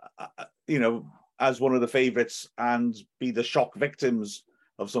 as one of the favourites and be the shock victims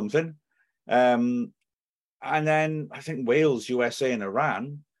of something. And then I think Wales, USA and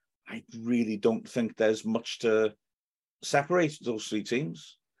Iran, I really don't think there's much to separate those three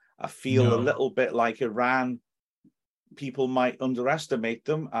teams. I feel a little bit like Iran, people might underestimate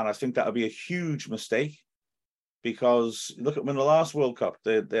them. And I think that would be a huge mistake, because look at when the last World Cup,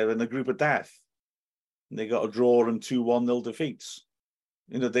 they're in the group of death. And they got a draw and 2 1-0 defeats.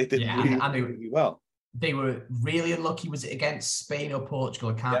 They did really well. They were really unlucky. Was it against Spain or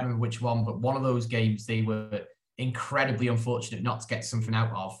Portugal? I can't remember which one, but one of those games they were incredibly unfortunate not to get something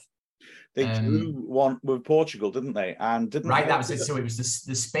out of. They drew one with Portugal, didn't they? And didn't that was it. So it was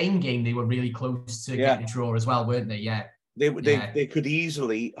the Spain game. They were really close to getting a draw as well, weren't they? Yeah. They could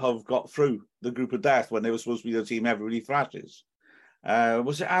easily have got through the group of death when they were supposed to be the team everybody thrashes.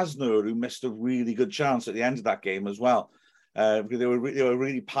 Was it Asnur who missed a really good chance at the end of that game as well? because they were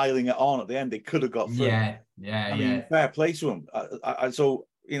really piling it on at the end. They could have got through. Yeah. I mean, fair play to them. So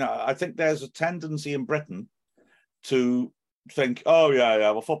I think there's a tendency in Britain to think, oh yeah,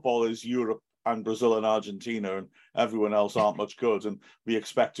 well, football is Europe and Brazil and Argentina, and everyone else aren't much good, and we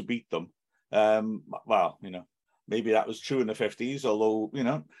expect to beat them. Well, maybe that was true in the 50s, although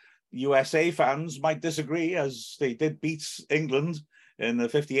USA fans might disagree, as they did beat England in the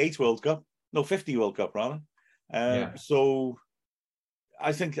 50 World Cup rather. So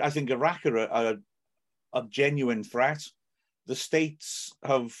I think Iraq are a genuine threat. The States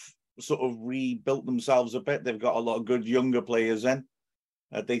have sort of rebuilt themselves a bit. They've got a lot of good younger players in.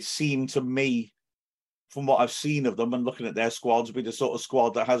 They seem to me, from what I've seen of them and looking at their squads, be the sort of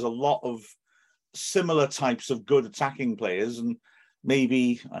squad that has a lot of similar types of good attacking players, and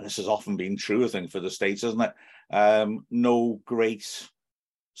maybe, and this has often been true, I think, for the States, isn't it? No great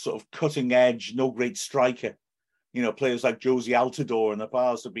sort of cutting edge, no great striker. Players like Josie Altidore in the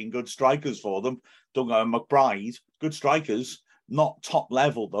past have been good strikers for them. McBride, good strikers, not top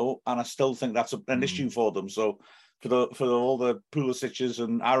level though, and I still think that's an issue for them. So for all the Pulisic's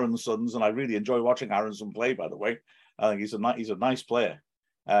and Aronsons, and I really enjoy watching Aronson play, by the way. I think he's a nice player.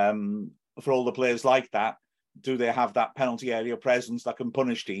 For all the players like that, do they have that penalty area presence that can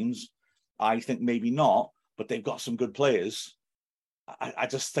punish teams? I think maybe not, but they've got some good players. I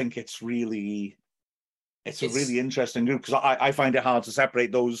just think it's a really interesting group, because I find it hard to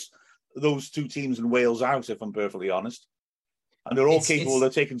separate those two teams in Wales out, if I'm perfectly honest. And they're all capable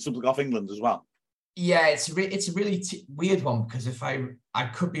of taking something off England as well. Yeah, it's a really weird one, because if I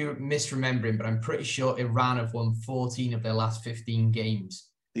could be misremembering, but I'm pretty sure Iran have won 14 of their last 15 games.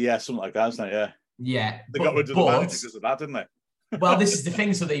 Yeah, something like that, isn't it? Yeah. Yeah. They got rid of the manager because of that, didn't they? Well, this is the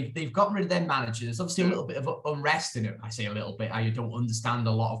thing. So they've gotten rid of their manager. There's obviously a little bit of unrest in it. I say a little bit. I don't understand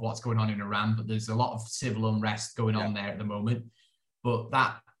a lot of what's going on in Iran, but there's a lot of civil unrest going on there at the moment. But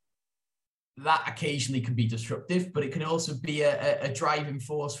that occasionally can be disruptive, but it can also be a driving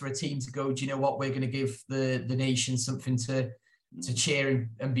force for a team to go, do you know what, we're going to give the nation something to cheer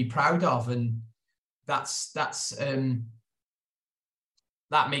and be proud of. And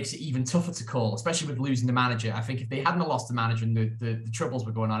that makes it even tougher to call, especially with losing the manager. I think if they hadn't lost the manager and the troubles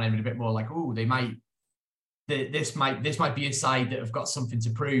were going on, I'd been a bit more like, oh, this might be a side that have got something to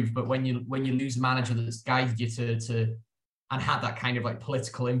prove. But when you lose a manager that's guided you to and had that kind of like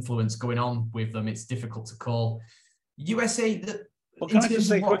political influence going on with them, it's difficult to call. USA. Well, can I just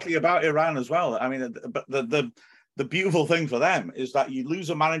say quickly about Iran as well? I mean, the beautiful thing for them is that you lose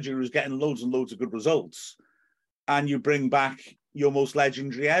a manager who's getting loads and loads of good results, and you bring back your most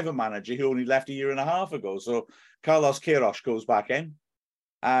legendary ever manager who only left a year and a half ago. So Carlos Queiroz goes back in,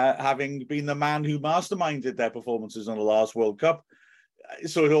 having been the man who masterminded their performances in the last World Cup.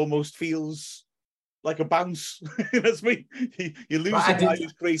 So it almost feels like a bounce. That's me. You lose the guy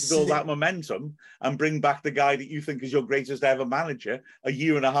who's created all that momentum and bring back the guy that you think is your greatest ever manager a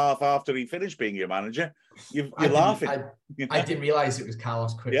year and a half after he finished being your manager. You're laughing. I didn't realise it was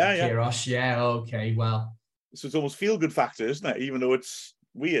Carlos Queiroz. Yeah, okay, well. So it's almost feel-good factor, isn't it? Even though it's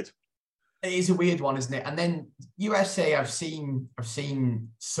weird. It is a weird one, isn't it? And then USA, I've seen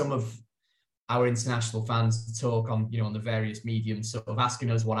some of our international fans talk on the various mediums, sort of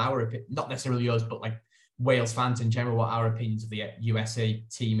asking us what our opinion, not necessarily us, but like Wales fans in general, what our opinions of the USA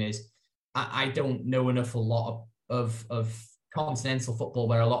team is. I don't know a lot of continental football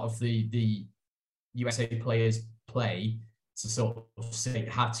where a lot of the USA players play to sort of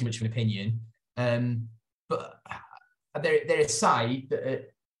have too much of an opinion. But they're a side that are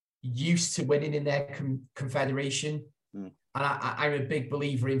used to winning in their confederation. And I'm a big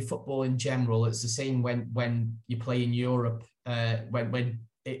believer in football in general. It's the same when you play in Europe, when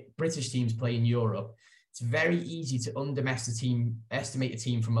British teams play in Europe. It's very easy to estimate a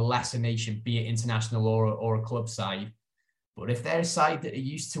team from a lesser nation, be it international or a club side. But if they're a side that are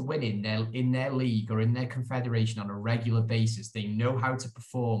used to winning in their league or in their confederation on a regular basis, they know how to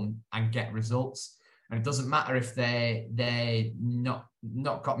perform and get results. And it doesn't matter if they're not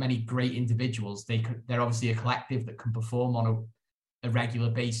got many great individuals. They're obviously a collective that can perform on a regular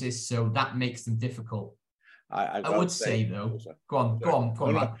basis. So that makes them difficult. I would say though. Go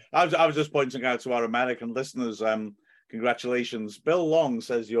on. I was just pointing out to our American listeners. Congratulations, Bill Long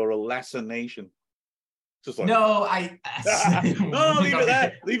says you're a lesser nation. Just like no, leave it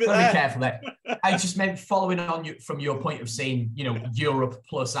there. Leave it there. Be careful there. I just meant following on from your point of saying, Europe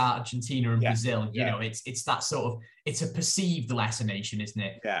plus Argentina and Brazil. It's that sort of, it's a perceived lesser nation, isn't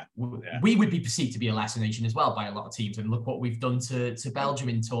it? Yeah. We would be perceived to be a lesser nation as well by a lot of teams. And look what we've done to Belgium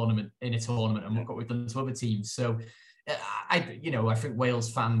in a tournament, and look what we've done to other teams. So I think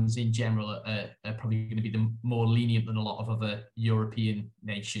Wales fans in general are probably going to be more lenient than a lot of other European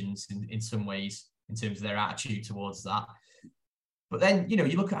nations in some ways in terms of their attitude towards that. But then, you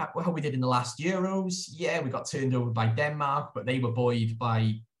look at how we did in the last Euros. Yeah, we got turned over by Denmark, but they were buoyed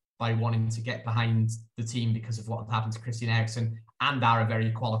by wanting to get behind the team because of what had happened to Christian Eriksen and are a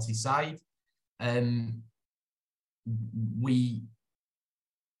very quality side. We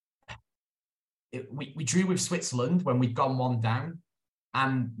drew with Switzerland when we'd gone one down,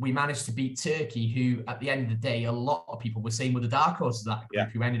 and we managed to beat Turkey, who at the end of the day, a lot of people were saying were the dark horses of that group,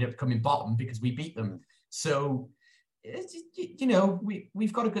 who ended up coming bottom because we beat them. So,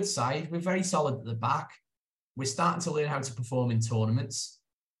 we've got a good side. We're very solid at the back. We're starting to learn how to perform in tournaments.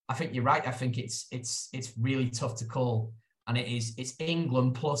 I think you're right. I think it's really tough to call, and it's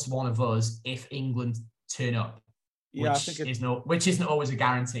England plus one of us if England turn up. Yeah, which isn't always a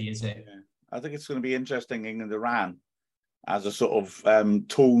guarantee, is it? Yeah. I think it's going to be interesting England-Iran as a sort of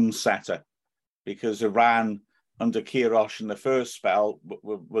tone setter, because Iran under Queiroz in the first spell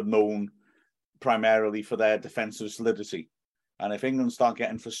were known primarily for their defensive solidity. And if England start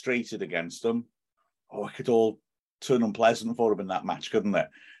getting frustrated against them, it could all turn unpleasant for them in that match, couldn't it?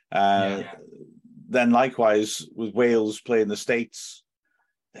 Then likewise, with Wales playing the States,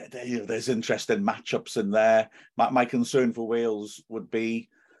 there's interesting matchups in there. My concern for Wales would be,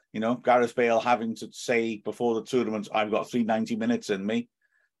 Gareth Bale having to say before the tournament, I've got 390 minutes in me,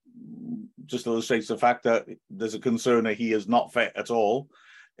 just illustrates the fact that there's a concern that he is not fit at all.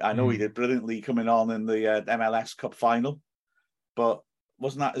 I know he did brilliantly coming on in the MLS Cup final, but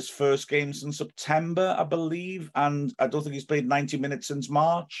wasn't that his first game since September, I believe? And I don't think he's played 90 minutes since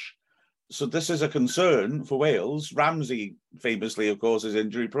March. So this is a concern for Wales. Ramsey, famously, of course, is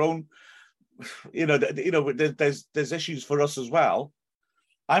injury prone. There's issues for us as well.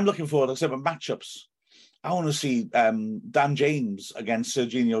 I'm looking forward to some matchups. I want to see Dan James against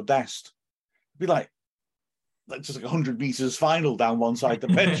Sergiño Dest. It'd be like just like 100 meters final down one side of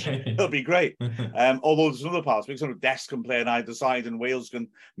the pitch. It'll be great. Although there's another part, because sort of Dest can play on either side and Wales can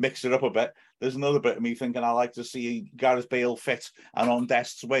mix it up a bit. There's another bit of me thinking I like to see Gareth Bale fit and on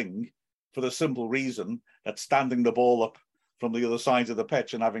Dest's wing, for the simple reason that standing the ball up from the other side of the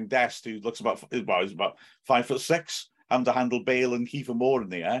pitch and having Dest, who looks about 5'6", having to handle Bale and Kiefer Moore in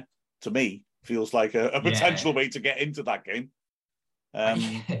the air, to me, feels like a potential way to get into that game.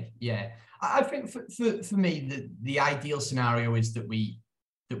 I think for me, the ideal scenario is that we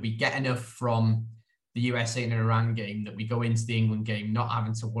get enough from the USA and Iran game that we go into the England game not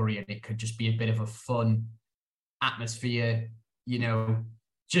having to worry, and it could just be a bit of a fun atmosphere,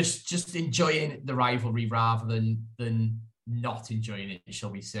 just enjoying the rivalry rather than not enjoying it,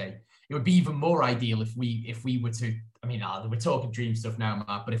 shall we say. It would be even more ideal if we were to, we're talking dream stuff now,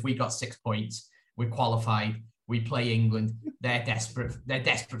 Mark, but if we got 6 points, we're qualified, we play England, they're desperate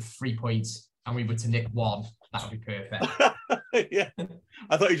for 3 points, and we were to nick one, that would be perfect. Yeah.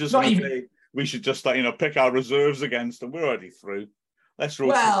 I thought you just say we should just pick our reserves against them. We're already through. Let's roll.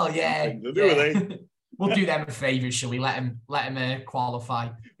 Well, yeah. We'll do them a favour, shall we? Let them qualify.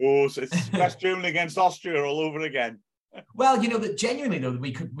 Oh, so it's West Germany against Austria all over again. Well, that genuinely though,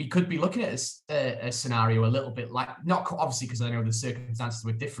 we could be looking at a scenario a little bit like, not obviously because I know the circumstances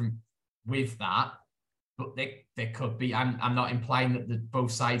were different with that, but there could be. I'm not implying that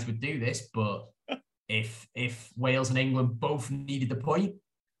both sides would do this, but if Wales and England both needed the point,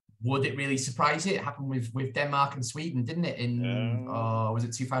 would it really surprise you? It happened with Denmark and Sweden, didn't it? Was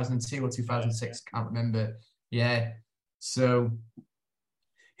it 2002 or 2006? Can't remember. Yeah. So,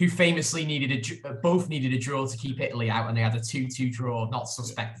 who famously both needed a draw to keep Italy out, and they had a 2-2 draw. Not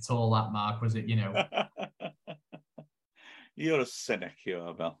suspect at all that, Mark, was it? You're a cynic, you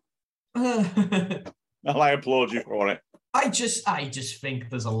are, Bill. I applaud you for it. I just think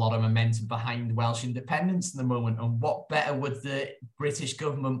there's a lot of momentum behind Welsh independence at the moment, and what better would the British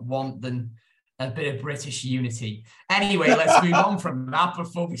government want than a bit of British unity? Anyway, let's move on from that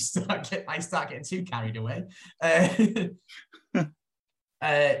before I start getting too carried away.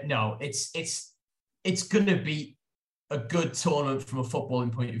 No, it's going to be a good tournament from a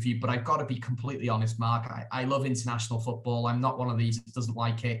footballing point of view, but I've got to be completely honest, Mark. I love international football. I'm not one of these that doesn't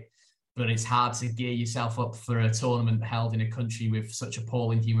like it. But it's hard to gear yourself up for a tournament held in a country with such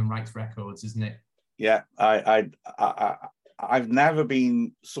appalling human rights records, isn't it? Yeah, I've never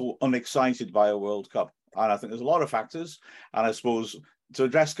been so unexcited by a World Cup. And I think there's a lot of factors. And I suppose to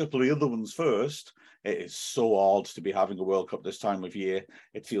address a couple of the other ones first, it is so odd to be having a World Cup this time of year.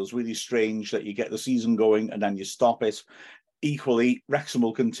 It feels really strange that you get the season going and then you stop it. Equally, Wrexham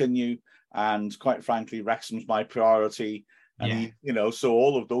will continue. And quite frankly, Wrexham's my priority. And, so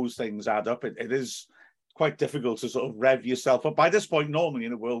all of those things add up. It is quite difficult to sort of rev yourself up. By this point, normally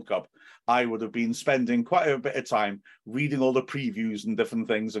in a World Cup, I would have been spending quite a bit of time reading all the previews and different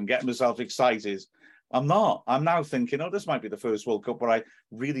things and getting myself excited. I'm not. I'm now thinking, oh, this might be the first World Cup where I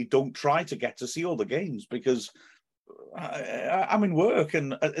really don't try to get to see all the games because I'm in work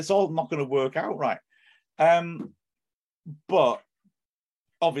and it's all not going to work out right. But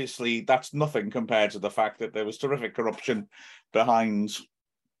obviously, that's nothing compared to the fact that there was terrific corruption behind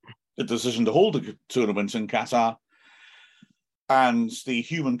the decision to hold a tournament in Qatar. And the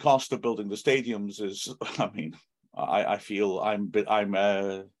human cost of building the stadiums is, I mean, I feel I'm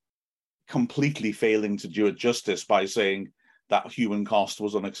completely failing to do it justice by saying that human cost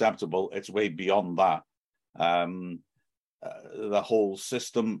was unacceptable. It's way beyond that. The whole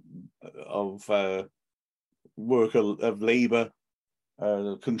system of labour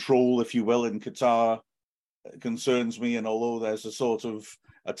control, if you will, in Qatar concerns me. And although there's a sort of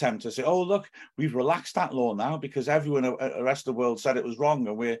attempt to say, oh, look, we've relaxed that law now because everyone the rest of the world said it was wrong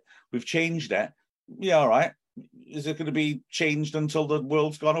and we've changed it. Yeah, all right. Is it going to be changed until the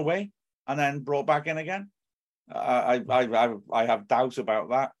world's gone away and then brought back in again? I have doubt about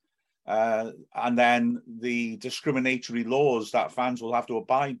that. And then the discriminatory laws that fans will have to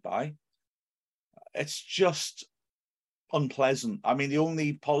abide by. It's just unpleasant. I mean, the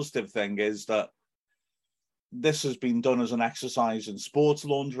only positive thing is that this has been done as an exercise in sports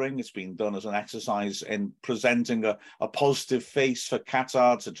laundering. It's been done as an exercise in presenting a positive face for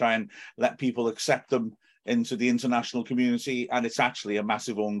Qatar to try and let people accept them into the international community. And it's actually a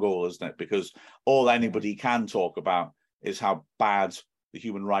massive own goal, isn't it? Because all anybody can talk about is how bad the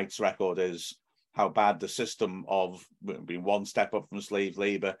human rights record is, how bad the system of being one step up from slave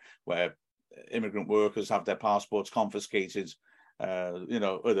labour, where immigrant workers have their passports confiscated,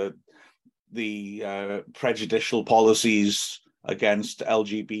 the prejudicial policies against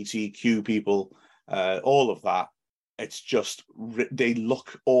LGBTQ people, all of that. It's just, they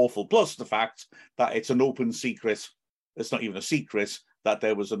look awful. Plus the fact that it's an open secret, it's not even a secret, that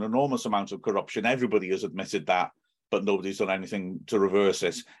there was an enormous amount of corruption. Everybody has admitted that, but nobody's done anything to reverse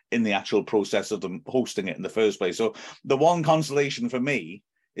it in the actual process of them hosting it in the first place. So the one consolation for me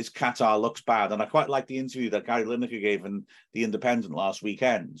is Qatar looks bad. And I quite like the interview that Gary Lineker gave in The Independent last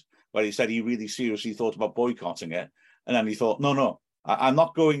weekend, where he said he really seriously thought about boycotting it. And then he thought, no, I'm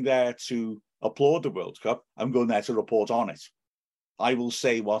not going there to applaud the World Cup. I'm going there to report on it. I will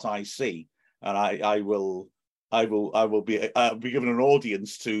say what I see, and I will be given an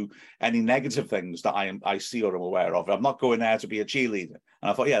audience to any negative things that I see or am aware of. I'm not going there to be a cheerleader.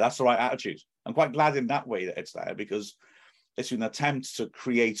 And I thought, yeah, that's the right attitude. I'm quite glad in that way that it's there, because it's an attempt to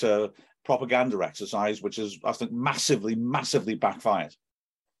create a propaganda exercise, which is, I think, massively backfired.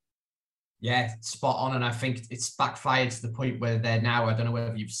 Yeah, spot on. And I think it's backfired to the point where they're now, I don't know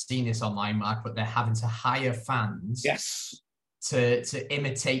whether you've seen this online, Mark, but they're having to hire fans. Yes. To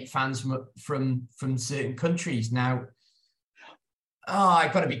imitate fans from certain countries. Now,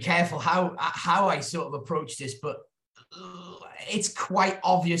 I've got to be careful how I sort of approach this, but it's quite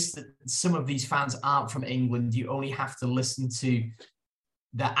obvious that some of these fans aren't from England. You only have to listen to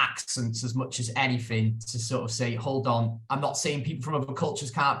their accents as much as anything to sort of say, hold on, I'm not saying people from other cultures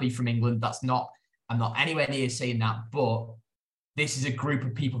can't be from England. I'm not anywhere near saying that, but this is a group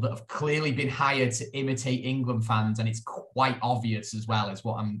of people that have clearly been hired to imitate England fans, and it's quite obvious as well, is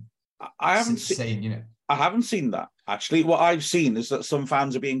what I haven't saying, you know. I haven't seen that, actually. What I've seen is that some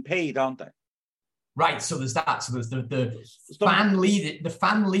fans are being paid, aren't they? Right, so there's that. So there's the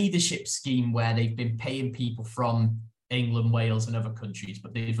fan leadership scheme where they've been paying people from England, Wales, and other countries.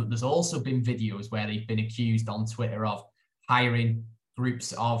 But there's also been videos where they've been accused on Twitter of hiring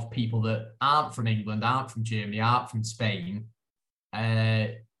groups of people that aren't from England, aren't from Germany, aren't from Spain,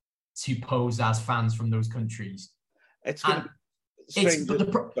 to pose as fans from those countries. The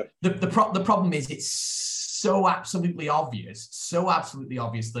problem is it's so absolutely obvious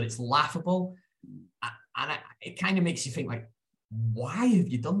that it's laughable, and it kind of makes you think, like, why have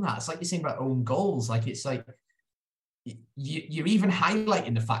you done that? It's like you're saying about own goals. Like, it's like you're even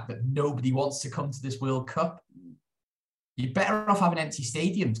highlighting the fact that nobody wants to come to this World Cup. You're better off having empty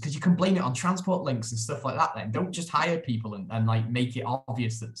stadiums, because you can blame it on transport links and stuff like that. Then don't just hire people and like make it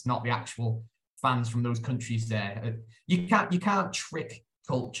obvious that it's not the actual fans from those countries there. You can't trick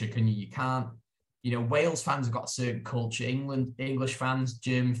culture, can you? You can't. You know, Wales fans have got a certain culture. English fans,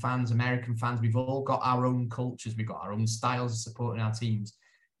 German fans, American fans, we've all got our own cultures. We've got our own styles of supporting our teams.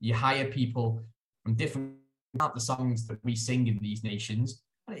 You hire people from different the songs that we sing in these nations.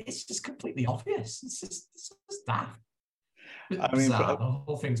 It's just completely obvious. It's just daft. I mean, the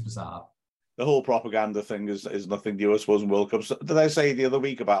whole thing's bizarre. The whole propaganda thing is nothing new, I suppose, in World Cups. Did I say the other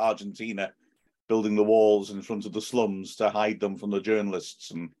week about Argentina building the walls in front of the slums to hide them from the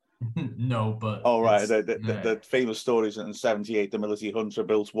journalists. And No, but oh right, the famous stories in '78, the military junta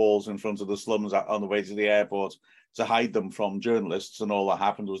built walls in front of the slums on the way to the airport to hide them from journalists, and all that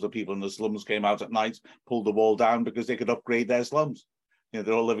happened was the people in the slums came out at night, pulled the wall down because they could upgrade their slums. You know,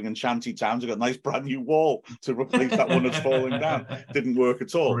 they're all living in shanty towns. They've got a nice brand new wall to replace that one that's falling down. Didn't work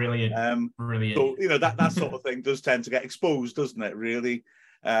at all. Brilliant. Brilliant. So, you know, that sort of thing does tend to get exposed, doesn't it, really?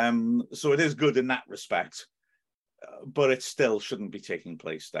 So it is good in that respect. But it still shouldn't be taking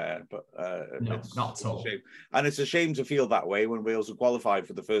place there. But no, not at all. And it's a shame to feel that way when Wales have qualified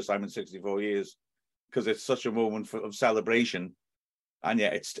for the first time in 64 years, because it's such a moment of celebration. And yeah,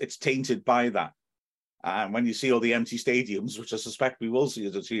 it's tainted by that. And when you see all the empty stadiums, which I suspect we will see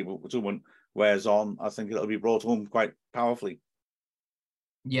as the tournament wears on, I think it'll be brought home quite powerfully.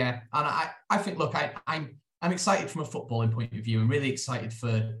 Yeah, and I think, look, I'm excited from a footballing point of view. I'm really excited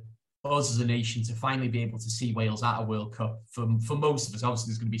for us as a nation to finally be able to see Wales at a World Cup. For most of us,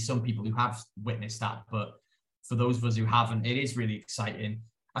 obviously, there's going to be some people who have witnessed that, but for those of us who haven't, it is really exciting.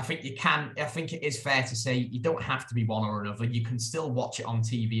 I think it is fair to say you don't have to be one or another. You can still watch it on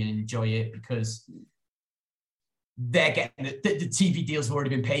TV and enjoy it because they're getting the TV deals have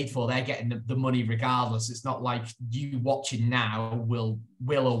already been paid for. They're getting the money regardless. It's not like you watching now will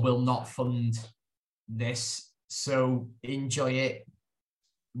or will not fund this. So enjoy it.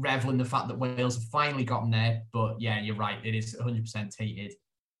 Revel in the fact that Wales have finally gotten there. But yeah, you're right. It is 100% tainted.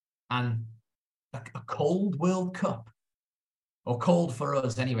 And a cold World Cup, or cold for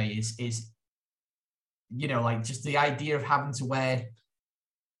us anyway, is you know, like just the idea of having to wear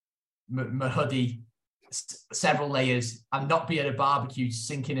my hoodie several layers and not be at a barbecue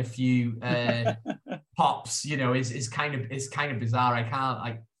sinking a few pops, you know, is kind of bizarre.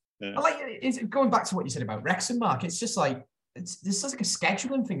 I like it's going back to what you said about Wrexham, Mark. It's just like there's like a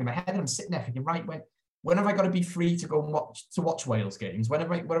scheduling thing in my head, and I'm sitting there thinking, right, when have I got to be free to go and watch Wales games? When have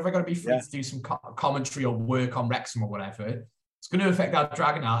I got to be free to do some commentary or work on Wrexham or whatever? It's going to affect our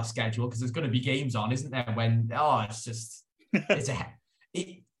Dragonheart schedule because there's going to be games on, isn't there? It's just it's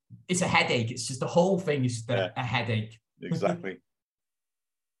a headache. It's just the whole thing is just a headache. Exactly.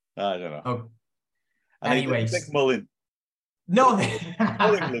 I don't know. Oh. And anyways, Nick Mullin. No,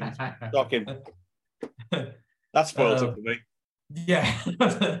 England. Shocking. That's spoiled it for me.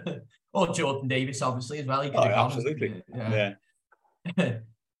 Yeah. Or Jordan Davis, obviously, as well. He could have gone. Absolutely. Yeah.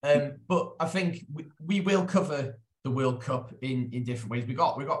 But I think we will cover the World Cup in different ways. We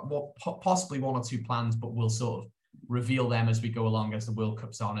got possibly one or two plans, but we'll sort of reveal them as we go along as the World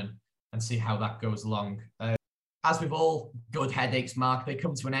Cup's on and see how that goes along. As with all good headaches, Mark, they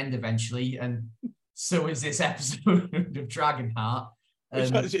come to an end eventually, and so is this episode of Dragonheart.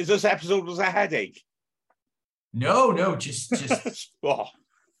 Is this episode was a headache? No, just oh,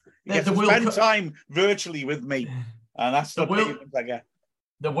 you get to spend time virtually with me, and that's the payment I get.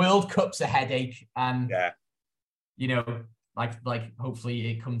 The World Cup's a headache, and yeah, you know, like hopefully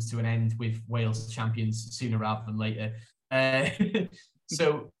it comes to an end with Wales champions sooner rather than later.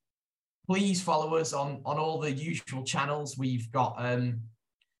 So please follow us on all the usual channels. We've got a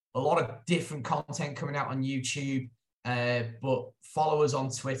lot of different content coming out on YouTube, but follow us on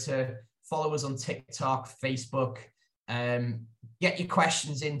Twitter, follow us on TikTok, Facebook. Get your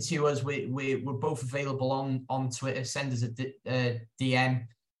questions into us. We're both available on Twitter. Send us a DM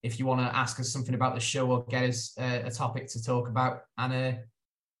if you want to ask us something about the show or get us a topic to talk about. And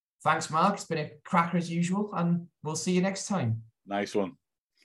thanks, Mark. It's been a cracker as usual, and we'll see you next time. Nice one.